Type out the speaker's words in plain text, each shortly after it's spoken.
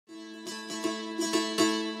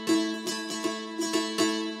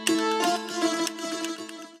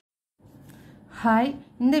Hi,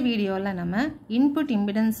 இந்த வீடியோல நம்ம input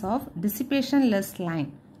impedance of dissipationless line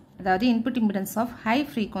அதாவது input impedance of high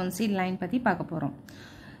frequency line பத்தி பார்க்க போறோம்.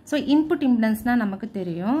 So input impedance னா நமக்கு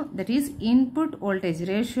தெரியும், that is input voltage,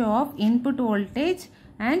 ratio of input voltage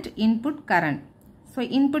and input current. So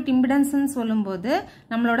input impedance ன்னு சொல்லும்போது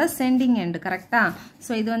நம்மளோட sending end கரெக்ட்டா?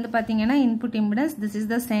 So இது வந்து பாத்தீங்கன்னா input impedance, this is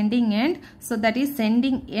the sending end, so that is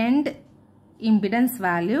sending end impedance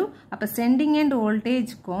value. அப்ப sending end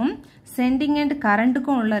voltage க்கும் sending end current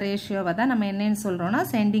க்கும் உள்ள ரேஷியோவை தான் நம்ம என்னன்னு சொல்றோம்னா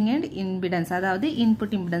sending end impedance, அதாவது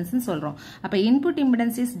input impedance ன்னு சொல்றோம். அப்ப input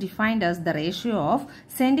impedance is defined as the ratio of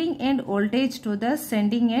sending end voltage to the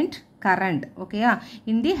sending end current, okay,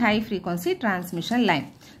 in the high frequency transmission line.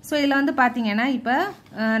 So இதுல வந்து பாத்தீங்கன்னா இப்ப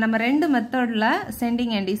நம்ம ரெண்டு மெத்தட்ல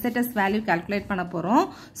sending end ZS value calculate பண்ண போறோம்.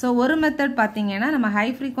 So ஒரு மெத்தட் பாத்தீங்கன்னா நம்ம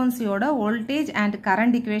high frequency ஓட voltage and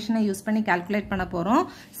current equation use பண்ணி calculate பண்ண போறோம்.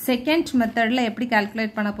 செகண்ட் மெத்தட்ல எப்படி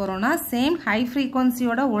calculate பண்ண போறோம்னா same high frequency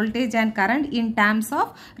ஓட voltage and current in terms of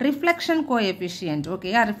reflection coefficient,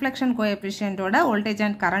 okay, reflection coefficient ஓட voltage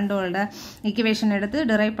and current ஓட equation எடுத்து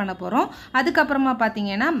derive பண்ண போறோம். அதுக்கு அப்புறமா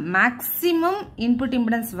பாத்தீங்கன்னா maximum input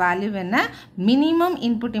impedance value என்ன, minimum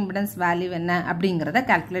input impedance value என்ன அப்படிங்கறத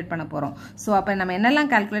calculate பண்ண போறோம். சோ அப்ப நம்ம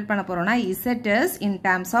என்னெல்லாம் calculate பண்ண போறோம்னா ZS in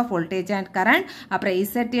terms of voltage and current, அப்புறம்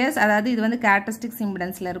ZS அதாவது இது வந்து characteristics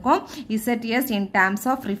impedanceல இருக்கும், ZS in terms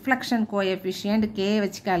of reflection coefficient K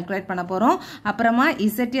வச்சு calculate பண்ண போறோம், அப்புறமா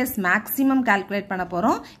ZS maximum calculate பண்ண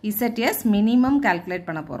போறோம், ZS minimum calculate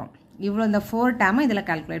பண்ண போறோம். இவ்வளவு இந்த 4 டேர்ம் இதல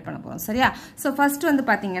கால்குலேட் பண்ண போறோம். சரியா? சோ ஃபர்ஸ்ட் வந்து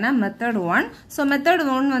பாத்தீங்கன்னா மெத்தட் 1. சோ மெத்தட்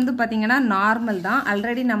 1 வந்து பாத்தீங்கன்னா நார்மல் தான்.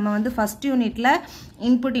 ஆல்ரெடி நம்ம வந்து ஃபர்ஸ்ட் யூனிட்ல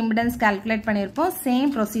இன்புட் இம்பிடன்ஸ் கால்குலேட் பண்ணிருப்போம். சேம்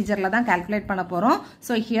ப்ரொசீஜர்ல தான் கால்குலேட் பண்ண போறோம்.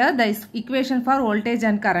 So here the equation for voltage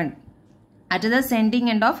and current at the sending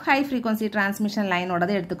end of high frequency transmission line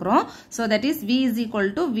ஓடத எடுத்துக்கிறோம். So that is V is equal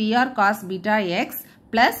to VR cos beta x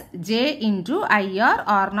plus J into IR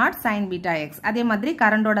R naught sin beta x. அதே மாதிரி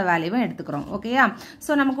current ஓட வேல்யூவும் எடுத்துக்கிறோம். ஓகேயா?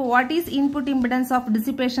 So நமக்கு what is input impedance of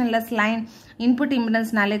dissipationless line? Input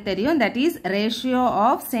impedance நாலே தெரியும், that is ratio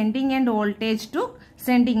of sending end voltage to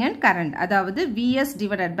sending end current, அதாவது Vs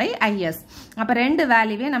divided by Is. அப்ப ரெண்டு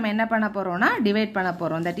வேல்யூவே நம்ம என்ன பண்ண போறோம்னா டிவைட் பண்ண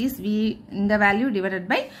போறோம், that is V இந்த வேல்யூ divided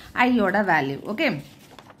by I ஓட வேல்யூ. ஓகே,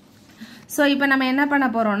 so இப்போ நம்ம என்ன பண்ண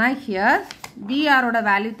போறோம்னா here VR ஓட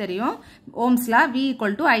வேல்யூ தெரியும், ஓம்ஸ்ல V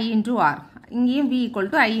equal to I into R, இங்கேயும் V equal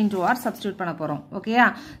to I into R substitute பண்ண போறோம். ஓகேயா?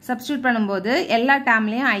 substitute பண்ணும்போது எல்லா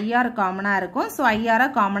டேர்ம்லயும் IR காமனா இருக்கும். சோ IR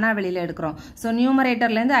காமனா வெளியில எடுக்கிறோம். சோ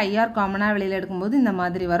நியூமரேட்டர்ல இருந்து IR காமனா வெளியில எடுக்கும்போது இந்த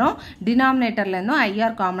மாதிரி வரும். டினாமினேட்டர்ல இருந்தும்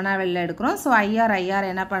IR காமனா வெளியில எடுக்கிறோம். சோ IR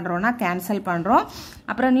என்ன பண்றோம்னா கேன்சல் பண்றோம்.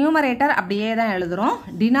 அப்புறம் நியூமரேட்டர் அப்படியே தான் எழுதுறோம்.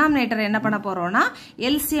 டினாமினேட்டர் என்ன பண்ண போறோம்னா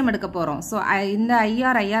LCM எடுக்க போறோம். சோ இந்த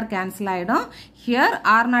IR கேன்சல் ஆயிடும். here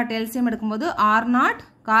R naught LCM எடுக்கும்போது R naught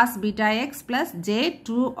cos beta x plus J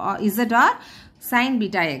 2 ZR sin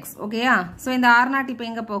beta x. ஓகேயா? சோ இந்த R naught இப்போ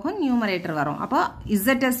எங்க போகும், நியூமரேட்டர் வரும். அப்போ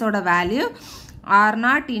ZS ஓட value R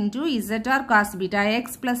naught into ZR cos beta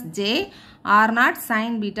x plus J R naught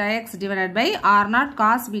sin beta x divided by R naught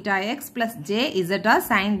cos beta x plus J ZR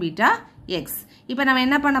sin beta x. இப்போ நம்ம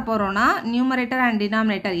என்ன பண்ண போறோம்னா நியூமரேட்டர் அண்ட்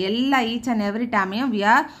டினாமினேட்டர் எல்லா each and every termையும் we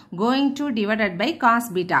are going to divided by cos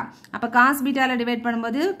beta. அப்ப cos betaல divide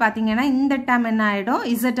பண்ணும்போது பாத்தீங்கன்னா இந்த டேர்ம் என்ன ஆயிடும்,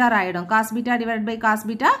 ZR ஆயிடும். cos beta divided by cos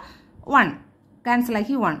beta 1 cancel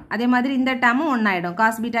ஆகி 1. அதே மாதிரி இந்த டேர்மும் 1 ஆயிடும்.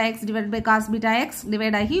 cos beta x divided by cos beta x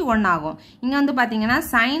divide ஆகி 1 ஆகும். இங்க வந்து பாத்தீங்கன்னா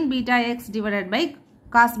sin beta x divided by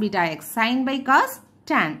cos beta x, sin by cos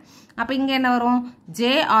tan. அப்ப இங்க என்ன வரும்,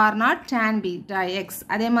 JR naught tan beta x.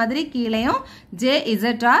 அதே மாதிரி கீழையும்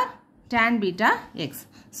JZR tan beta x.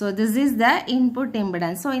 So this is the input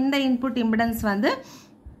impedance. So இந்த input impedance வந்து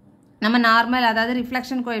நம்ம நார்மல், அதாவது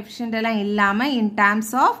ரிஃப்ளெக்ஷன் கோஎஃபிஷியன்ட் எல்லாம் இல்லாம in terms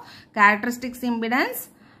of characteristics impedance,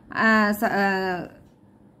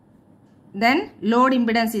 then load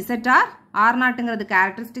impedance ZR, R நாட்ங்கிறது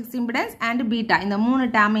characteristics impedance and beta, இந்த மூணு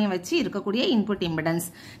டேர்மையும் வச்சு இருக்கக்கூடிய input impedance.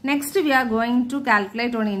 Next we are going to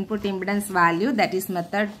calculate one input impedance value, that is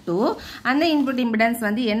method 2. அந்த input impedance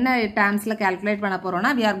வந்து என்ன termsல calculate பண்ண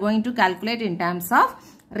போறோம்னா we are going to calculate in terms of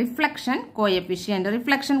reflection coefficient.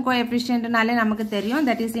 reflection coefficient நாலே நமக்கு தெரியும்,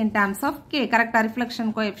 that is in terms of K. கரெக்ட்டா? reflection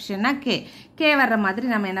coefficient னா K வர்ற மாதிரி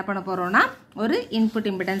நம்ம என்ன பண்ண போறோம்னா ஒரு input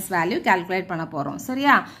impedance value calculate பண்ண போறோம்.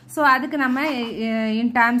 சரியா? சோ அதுக்கு நம்ம in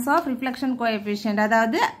terms of reflection coefficient,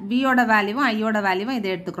 அதாவது V ஓட வேல்யூவும் I ஓட வேல்யூவும் இதை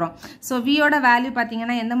எடுத்துக்கிறோம். சோ V ஓட வேல்யூ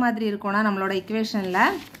பாத்தீங்கன்னா எந்த மாதிரி இருக்கும்னா நம்மளோட ஈக்குவேஷன்ல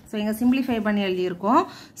சோ இங்க சிம்பிளிஃபை பண்ணி எழுதி இருக்கோம்.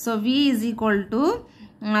 So V is equal to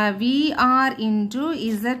VR into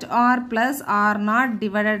ZR plus R naught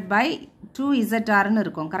divided by 2ZR ன்னு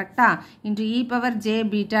இருக்கும். கரெக்ட்டா? into e power j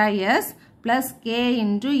beta s plus k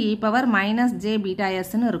into e power minus j beta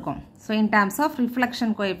s னு இருக்கும். So in terms of reflection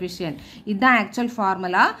coefficient. இதுதான் actual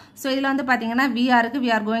formula. So இதில் வந்து பார்த்தீங்கன்னா VR க்கு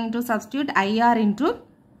we are going to substitute IR into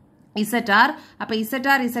ZR. அப்போ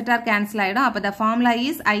ZR cancel ஆயிடும். அப்போ the formula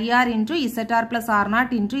is IR into ZR plus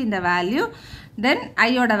R0 into இந்த value. Then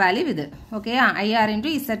I ஓட value இது. Okay, IR into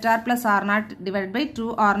ZR plus R0 divided by 2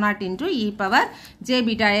 R0 into e power j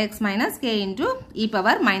beta x minus k into e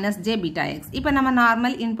power minus j beta x. இப்போ நம்ம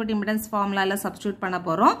normal input impedance formula substitute பண்ண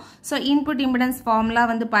போறோம். So input impedance formula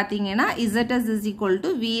வந்து பார்த்தீங்கன்னா ZS is equal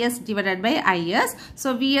to VS divided by IS.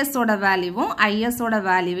 So VS ஓட வேல்யூவும் IS ஓட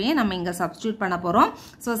வேல்யூவையும் நம்ம இங்க substitute பண்ண போறோம்.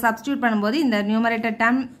 So substitute பண்ணும்போது இந்த numerator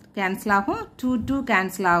term cancel ஆகும் 2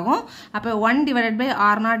 cancel ஆகும் அப்போ 1 divided by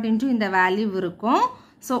R0 into இந்த வேல்யூ இருக்கும்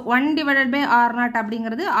so 1 divided by R0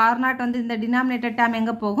 அப்படிங்கிறது R0 வந்து இந்த denominator term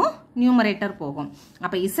எங்க போகும் numerator போகும்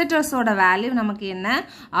அப்போ ZS ஓட வேல்யூ நமக்கு என்ன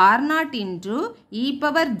R0 into e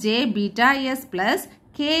power j beta s plus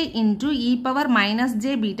k into e power minus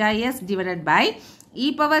j beta s divided by e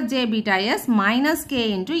power j beta s minus k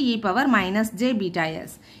into e power minus j beta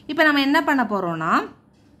s இப்போ நம்ம என்ன பண்ண போறோம்னா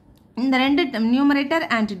இந்த ரெண்டு numerator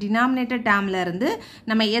and denominator termல இருந்து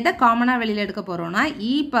நம்ம எதை காமனா வெளியில எடுக்க போறோம்னா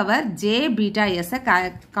e power j beta s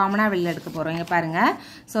காமனா வெளியில எடுக்க போறோம் இங்க பாருங்க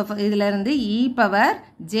சோ இதுல இருந்து e power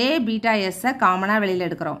j beta s காமனா வெளியில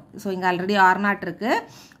எடுக்கறோம் சோ இங்க ஆல்ரெடி R0 இருக்கு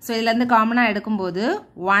சோ இதுல இருந்து காமனா எடுக்கும்போது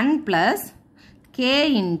 1 plus k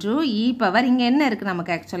into e power இங்க என்ன இருக்கு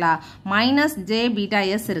நமக்கு actually minus j beta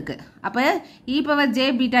s இருக்கு அப்ப e power j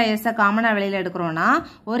beta s காமனா வெளியில எடுக்கறோம்னா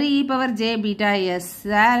ஒரு e power j beta s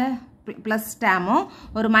plus term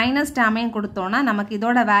ஒரு minus term கொடுத்தோம்னா நமக்கு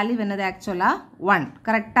இதோட வேல்யூ என்னது एक्चुअली 1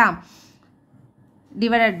 கரெக்ட்டா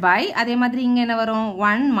divided by அதே மாதிரி இங்க என்ன வரும்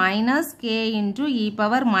 1 minus k into e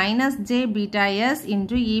power minus j beta s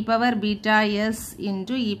into e power beta s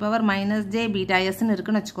into e power minus j beta s ன்னு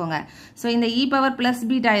இருக்குன்னு வெச்சுக்கோங்க சோ இந்த e power plus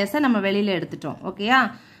beta s நம்ம வெளியில எடுத்துட்டோம் ஓகேயா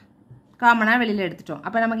காமனா வெளியில எடுத்துட்டோம்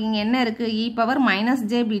அப்ப நமக்கு இங்க என்ன இருக்கு e power minus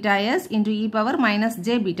j beta s into e power minus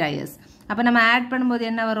j beta s அப்ப நம்ம ஆட் பண்ணும்போது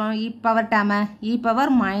என்ன வரும் e power term e power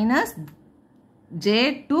minus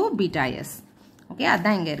j2 beta s okay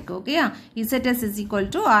அதான் இங்க இருக்கு ஓகேயா ZS is equal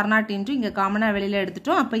to R0 into இங்க காமனா வெளியில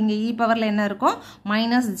எடுத்துட்டோம் அப்ப இங்க e பவர்ல என்ன இருக்கும்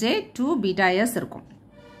minus j2 beta s இருக்கும்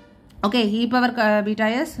okay e power beta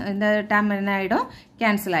s இந்த டேர்ம் என்ன ஆயிடும்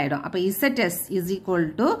கேன்சல் ஆயிடும் அப்ப ZS is equal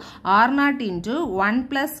to R0 into 1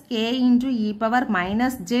 plus k into e power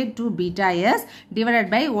minus j2 beta s divided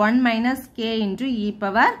by 1 minus k into e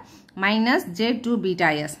power minus j2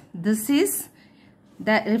 beta s this is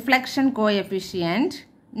the reflection coefficient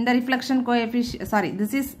in the reflection coefficient sorry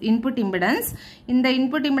this is input impedance in the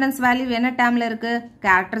input impedance value என்ன termல இருக்கு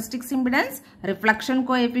characteristics impedance reflection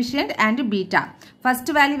coefficient and beta first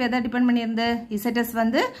value எதை depend பண்ணியிருந்து ZS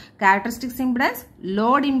வந்து characteristics impedance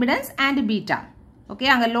load impedance and beta okay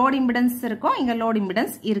அங்க load impedance இருக்கும் இங்க load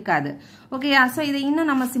impedance இருக்காது ஓகேயா so இதை இன்னும்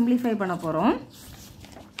நம்ம simplify பண்ண போறோம்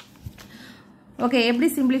ஓகே எப்படி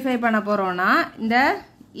simplify பண்ண போறோம்னா இந்த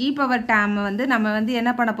e power term வந்து நம்ம வந்து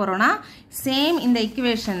என்ன பண்ண போறோம்னா சேம் இந்த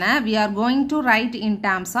ஈக்குவேஷனை we are going to write in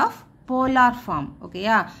terms of polar form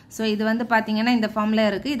ஓகேயா சோ இது வந்து பாத்தீங்கன்னா இந்த ஃபார்ம்ல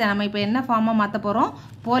இருக்கு இத நம்ம இப்போ என்ன ஃபார்மா மாத்த போறோம்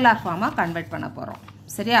polar form கன்வர்ட் பண்ண போறோம்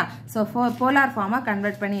சரியா சோ polar form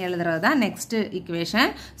கன்வர்ட் பண்ணி எழுதுறது தான் நெக்ஸ்ட்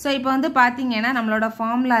ஈக்குவேஷன் சோ இப்போ வந்து பாத்தீங்கன்னா நம்மளோட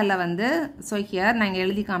ஃபார்முலால வந்து சோ ஹியர் நான் இங்க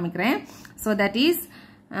எழுதி காமிக்கிறேன் so that is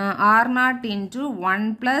R0 into 1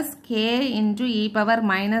 plus k into e power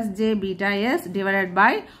minus j beta s divided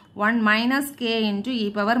by 1 minus k into e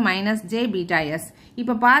power minus j beta s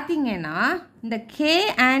இப்போ பாத்தீங்கன்னா இந்த k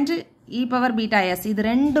and e power beta s இது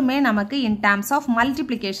ரெண்டுமே நமக்கு in terms of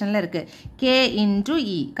multiplicationல இருக்கு k into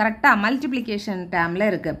e கரெக்ட்டா multiplication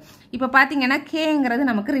termல இருக்கு இப்போ பாத்தீங்கன்னா k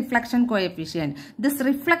ங்கிறது நமக்கு reflection coefficient this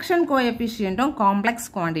reflection coefficient complex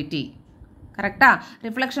quantity கரெக்ட்டா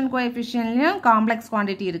reflection coefficientலயும் complex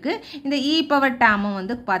quantity இருக்கு இந்த e power term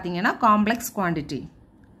வந்து பாத்தீங்கன்னா complex quantity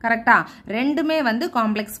கரெக்ட்டா ரெண்டுமே வந்து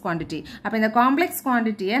complex quantity அப்ப இந்த complex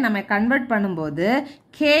quantityயை நம்ம கன்வர்ட் பண்ணும்போது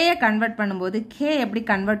k யை கன்வர்ட் பண்ணும்போது k எப்படி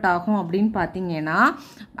கன்வர்ட் ஆகும் அப்படினு பாத்தீங்கன்னா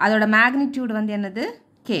அதோட magnitude வந்து என்னது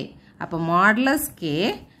k அப்ப modulus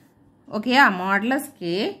k ஓகேயா modulus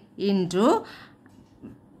k into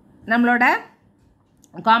நம்மளோட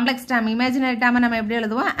complex term imaginary term நம்ம எப்படி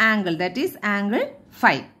எழுதுவோம் angle that is angle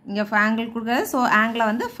phi இங்க angle கொடுக்கிறது சோ angle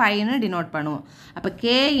வந்து phi ன்னு டினோட் பண்ணுவோம் அப்ப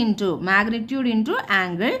k into magnitude into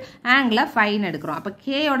angle phi ன்னு எடுக்கறோம் அப்ப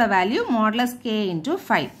k யோட value modulus k into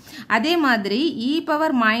phi அதே மாதிரி e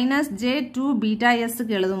power minus j2 beta s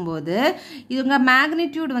க்கு எழுதும்போது இதுங்க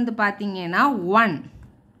magnitude வந்து பாத்தீங்கன்னா 1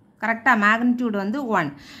 கரெக்ட்டா magnitude வந்து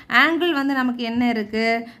 1 angle வந்து நமக்கு என்ன இருக்கு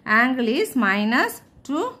angle is minus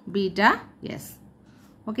 2 beta s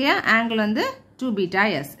ஓகேயா ஆங்கிள் வந்து 2 beta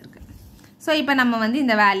s இருக்கு ஸோ இப்போ நம்ம வந்து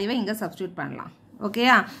இந்த வேல்யூவை இங்கே சப்ஸ்டியூட் பண்ணலாம்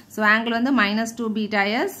ஓகேயா ஸோ ஆங்கிள் வந்து -2 beta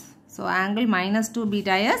s so angle -2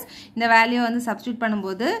 beta s இந்த வேல்யூவை வந்து சப்ஸ்டியூட்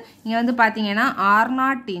பண்ணும்போது இங்கே வந்து பார்த்தீங்கன்னா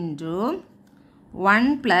r0 into 1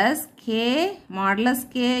 plus k modulus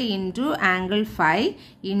k into angle phi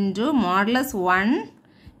into modulus 1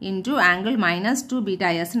 into angle -2 beta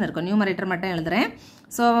s ன்னு இருக்கும் நியூமரேட்டர் மட்டும் எழுதுறேன்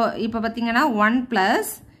ஸோ இப்போ பார்த்தீங்கன்னா 1 plus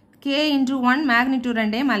k into 1 magnitude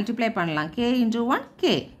ரெண்டே மல்டிப்ளை பண்ணலாம் k into 1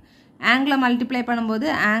 k ஆங்கிளை மல்டிப்ளை பண்ணும்போது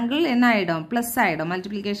ஆங்கிள் என்ன ஆகிடும் ப்ளஸ் ஆகிடும்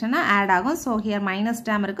மல்டிப்ளிகேஷனாக ஆட் ஆகும் ஸோ ஹியர் மைனஸ்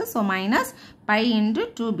டேம் இருக்குது so minus pi into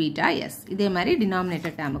 2 beta s இதே மாதிரி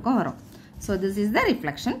டினாமினேட்டர் டேமுக்கும் வரும் so this is the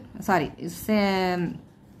reflection sorry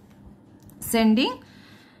sending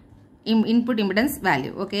input impedance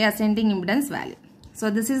value okay sending impedance value so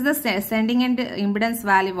this is the sending end impedance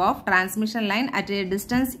value of transmission line at a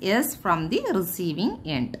distance s from the receiving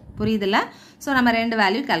end புரியுதுல so நம்ம ரெண்டு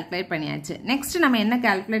value calculate பண்ணியாச்சு next நம்ம என்ன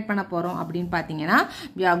calculate பண்ண போறோம் அப்படினு பாத்தீங்கன்னா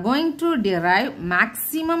we are going to derive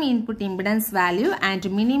maximum input impedance value and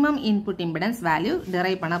minimum input impedance value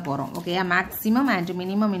derive பண்ண போறோம் ஓகேயா maximum and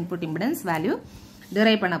minimum input impedance value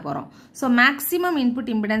derive பண்ண போறோம் so maximum input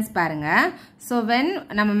impedance பாருங்க so when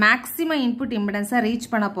நம்ம maximum input impedance reach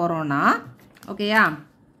பண்ண போறோம்னா ஓகேயா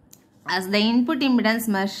as the input impedance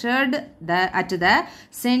measured at the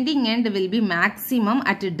sending end will be maximum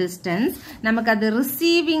at a distance நமக்கு அது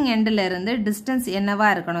receiving end ல இருந்து distance என்னவா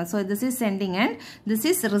இருக்கணும் so this is sending end this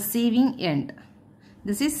is receiving end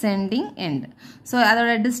this is sending end so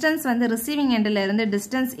அதோட distance வந்து receiving end ல இருந்து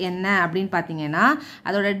distance என்ன அப்படினு பாத்தீங்கன்னா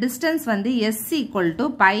அதோட distance வந்து s equal to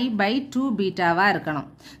pi by 2 beta வா இருக்கணும்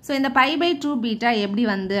so இந்த pi by 2 beta எப்படி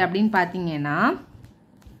வந்து அப்படினு பாத்தீங்கன்னா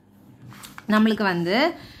நம்மளுக்கு வந்து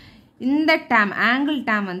இந்த டேம் ஆங்கிள்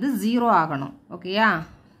டேம் வந்து 0 ஆகணும் ஓகேயா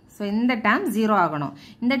ஸோ இந்த டேம் 0 ஆகணும்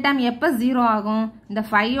இந்த டேம் எப்போ 0 ஆகும் இந்த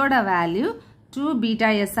ஃபையோட வேல்யூ 2 beta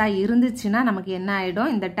s இருந்துச்சுன்னா நமக்கு என்ன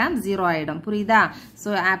ஆகிடும் இந்த டேம் 0 ஆகிடும் புரியுதா ஸோ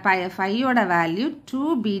ஃபையோட வேல்யூ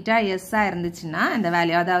 2 beta s இருந்துச்சுன்னா இந்த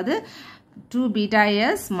வேல்யூ அதாவது 2 beta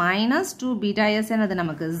s minus 2 beta s என்னது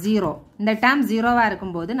நமக்கு 0 இந்த டேம் 0வா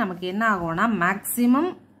இருக்கும்போது நமக்கு என்ன ஆகும்னா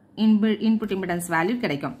மேக்ஸிமம் input impedance value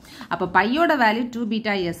கிடைக்கும் அப்ப பையோட வேல்யூ 2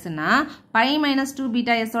 beta s னா pi minus 2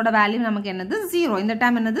 beta s ஓட வேல்யூ நமக்கு என்னது 0 இந்த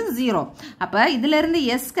டைம் என்னது 0 அப்ப இதில இருந்து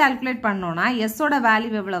s கால்குலேட் பண்ணோம்னா s ஓட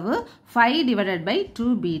வேல்யூ எவ்வளவு 5 divided by 2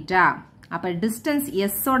 beta அப்ப distance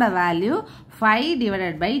s ஓட வேல்யூ 5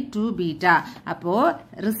 divided by 2 beta அப்போ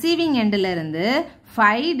receiving end ல இருந்து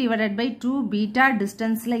 5 divided by 2 beta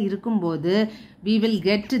distance ல இருக்கும்போது we will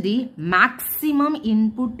get the maximum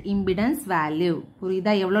input impedance value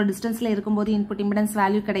புரியுதா எவ்வளவு டிஸ்டன்ஸ்ல இருக்கும்போது input impedance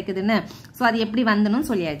value கிடைக்குதுன்னு சோ அது எப்படி வந்தனும்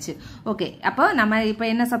சொல்லியாச்சு ஓகே அப்போ நம்ம இப்போ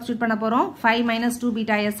என்ன சப்ஸ்டிட்யூட் பண்ண போறோம் 5 minus 2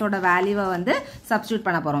 beta s ஓட வேல்யூவை வந்து சப்ஸ்டிட்யூட்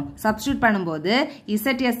பண்ண போறோம் சப்ஸ்டிட்யூட் பண்ணும்போது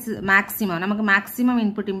zs maximum நமக்கு maximum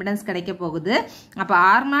input impedance கிடைக்க போகுது அப்ப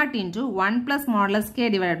r0 into 1 plus modulus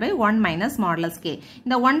k divided by 1 minus modulus k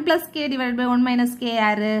இந்த 1 plus k divided by 1 minus k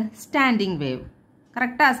யாரு standing wave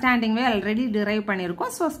கரெக்ட்டா ஸ்டாண்டிங் வேவ் ஆல்ரெடி டிரைவ்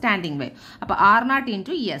பண்ணிருக்கோம் சோ ஸ்டாண்டிங் வேவ் அப்ப r0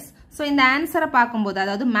 into s சோ இந்த ஆன்சரை பாக்கும்போது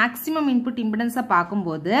அதாவது மேக்ஸிமம் இன்புட் இம்பிடன்ஸை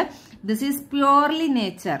பாக்கும்போது this is purely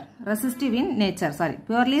nature resistive in nature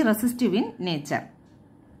purely resistive in nature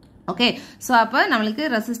okay so அப்ப நமக்கு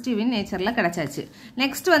resistive in natureல கிடைச்சாச்சு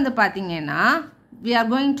நெக்ஸ்ட் வந்து பாத்தீங்கன்னா we are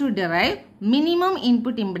going to derive minimum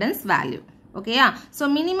input impedance value ஓகேயா so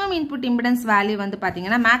minimum input impedance value வந்து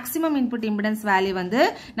பாத்தீங்கன்னா maximum input impedance value வந்து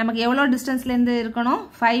நமக்கு எவ்வளவு டிஸ்டன்ஸ்ல இருந்து இருக்கணும்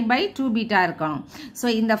 5 by 2 beta இருக்கணும் சோ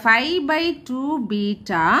இந்த 5 by 2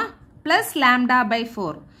 beta plus lambda by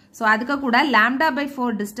 4 so அதுக்கு கூட lambda by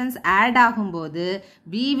 4 distance add ஆகும்போது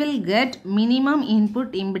we will get minimum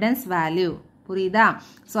input impedance value புரியுதா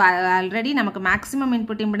சோ ஆல்ரெடி நமக்கு மேக்ஸிமம்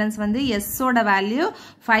இன்புட் இம்பிடன்ஸ் வந்து s ஓட வேல்யூ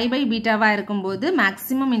 5 by beta வா இருக்கும்போது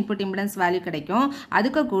மேக்ஸிமம் இன்புட் இம்பிடன்ஸ் வேல்யூ கிடைக்கும்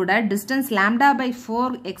அதுக்கு கூட distance lambda by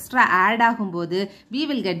 4 extra add ஆகும்போது we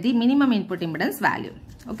will get the minimum input impedance value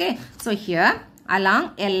okay so here along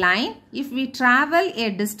a line if we travel a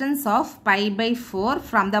distance of pi by 4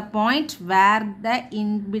 from the point where the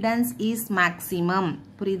impedance is maximum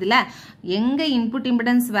புரியுதுல எங்க input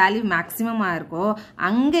impedance value மேக்ஸிமமா இருக்கோ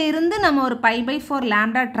அங்க இருந்து நம்ம ஒரு pi by 4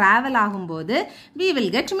 lambda travel ஆகும்போது we will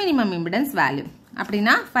get minimum impedance value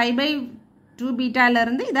அப்படினா 5 by 2 beta ல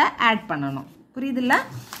இருந்து இத ஆட் பண்ணனும் புரியுதுல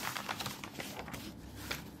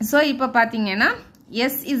சோ இப்போ பாத்தீங்கன்னா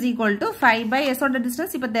s is equal to 5 by s ஓட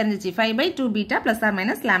distance இப்ப தெரிஞ்சிச்சு 5 by 2 beta plus or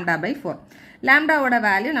minus lambda by 4 lambda ஓட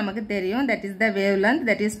வேல்யூ நமக்கு தெரியும் that is the wavelength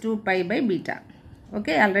that is 2 pi by beta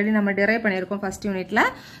okay already நம்ம derive பண்ணிருக்கோம் first unitல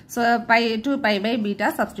so 2 pi by beta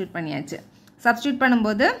substitute பண்ணியாச்சு substitute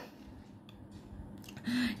பண்ணும்போது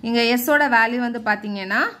இங்க s ஓட வேல்யூ வந்து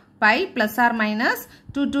பாத்தீங்கன்னா pi plus or minus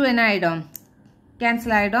 2 என்ன ஆயிடும்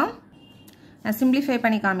cancel ஆயிடும் நான் simplify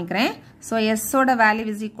பண்ணி காமிக்கிறேன் so s ஓட value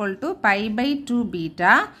is equal to pi by 2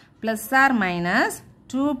 beta plus or minus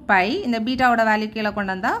 2 pi இந்த beta ஓட value கீழே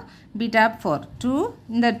கொண்டு வந்தா beta 4 2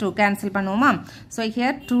 இந்த 2 cancel பண்ணுவோமா so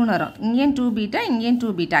here 2 வரும் இங்கேயும் 2 beta இங்கேயும்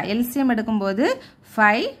 2 beta LCM எடுக்கும்போது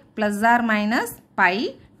 5 plus or minus pi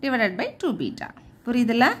divided by 2 beta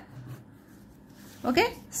புரியுதுல ஓகே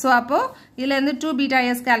சோ அப்போ இதுல இருந்து 2 beta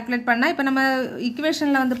s கால்குலேட் பண்ணா இப்போ நம்ம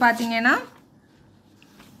ஈக்குவேஷன்ல வந்து பாத்தீங்கன்னா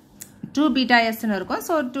 2 beta s ன்னு இருக்கும்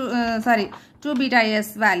சோ 2 beta s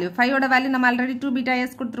வேல்யூ 5 ஓட வேல்யூ நம்ம ஆல்ரெடி 2 beta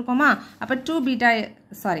s கொடுத்திருக்கோமா அப்ப 2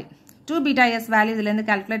 beta s வேல்யூ இதுல இருந்து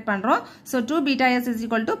கால்குலேட் பண்றோம் so 2 beta s is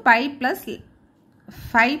equal to pi plus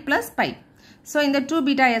 5 plus pi so இந்த 2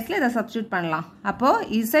 beta s ல இத சப்ஸ்டிட்யூட் பண்ணலாம் அப்போ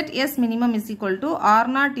zs minimum is equal to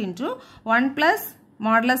r0 into 1 plus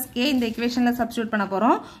modulus k இந்த equationல சப்ஸ்டிட்யூட் பண்ண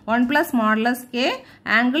போறோம் 1 plus modulus k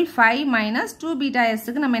angle 5 minus 2 beta s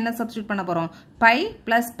க்கு நம்ம என்ன சப்ஸ்டிட்யூட் பண்ண போறோம் pi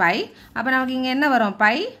plus pi அப்ப நமக்கு இங்க என்ன வரும்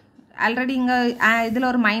pi ஆல்ரெடி இங்க இதுல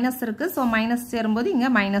ஒரு மைனஸ் இருக்கு சோ மைனஸ் சேரும்போது இங்க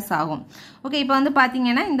மைனஸ் ஆகும் ஓகே இப்போ வந்து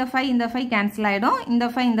பாத்தீங்கன்னா இந்த 5 கேன்சல் ஆயிடும் இந்த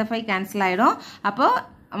 5 கேன்சல் ஆயிடும் அப்போ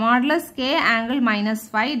modulus k angle minus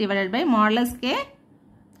 5 divided by modulus k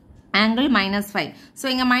angle minus 5 so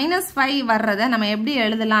இங்க minus 5 வர்றத நம்ம எப்படி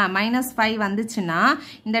எழுதலாம் minus 5 வந்துச்சுனா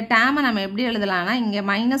இந்த டேர்மை நம்ம எப்படி எழுதலாம்னா இங்க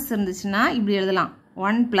மைனஸ் இருந்துச்சுனா இப்படி எழுதலாம்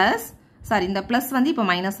 1 plus இந்த plus வந்து இப்போ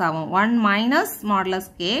மைனஸ் ஆகும் 1 minus modulus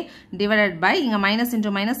k divided by இங்க minus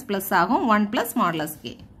into minus plus ஆகும் 1 plus modulus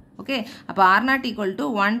k okay அப்ப r0 equal to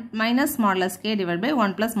 1 minus modulus k divided by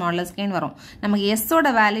 1 plus modulus k ன்னு வரும் நமக்கு s ஓட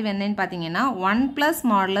வேல்யூ என்னன்னு பாத்தீங்கன்னா 1 plus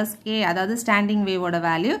modulus k அதாவது ஸ்டாண்டிங் வேவ் ஓட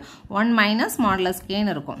வேல்யூ 1 minus modulus k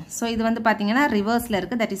ன்னு இருக்கும் சோ இது வந்து பாத்தீங்கன்னா ரிவர்ஸ்ல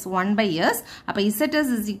இருக்கு that is 1 by s அப்ப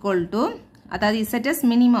zs is equal to அதாவது zs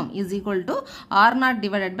minimum is equal to r0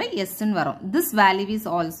 divided by s ன்னு வரும் this value is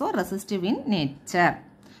also resistive in nature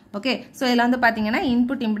okay so இதல வந்து பாத்தீங்கன்னா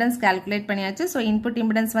input impedance calculate பண்ணியாச்சு so input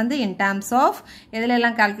impedance வந்து in terms of எதுல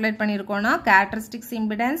எல்லாம் calculate பண்ணிருக்கோம்னா characteristics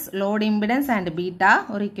impedance load impedance and beta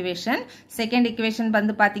ஒரு equation second equation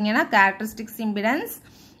வந்து பாத்தீங்கன்னா characteristics impedance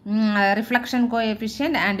reflection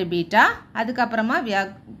coefficient and beta அதுக்கு அப்புறமா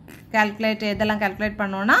calculate எதெல்லாம் calculate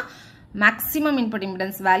பண்ணோம்னா maximum input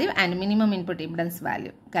impedance value and minimum input impedance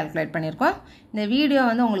value calculate பண்ணிருக்கோம் இந்த வீடியோ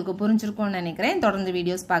வந்து உங்களுக்கு புரிஞ்சிருக்கும்னு நினைக்கிறேன் தொடர்ந்து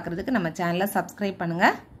வீடியோஸ் பார்க்கிறதுக்கு நம்ம சேனலை subscribe பண்ணுங்க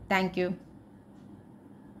Thank you.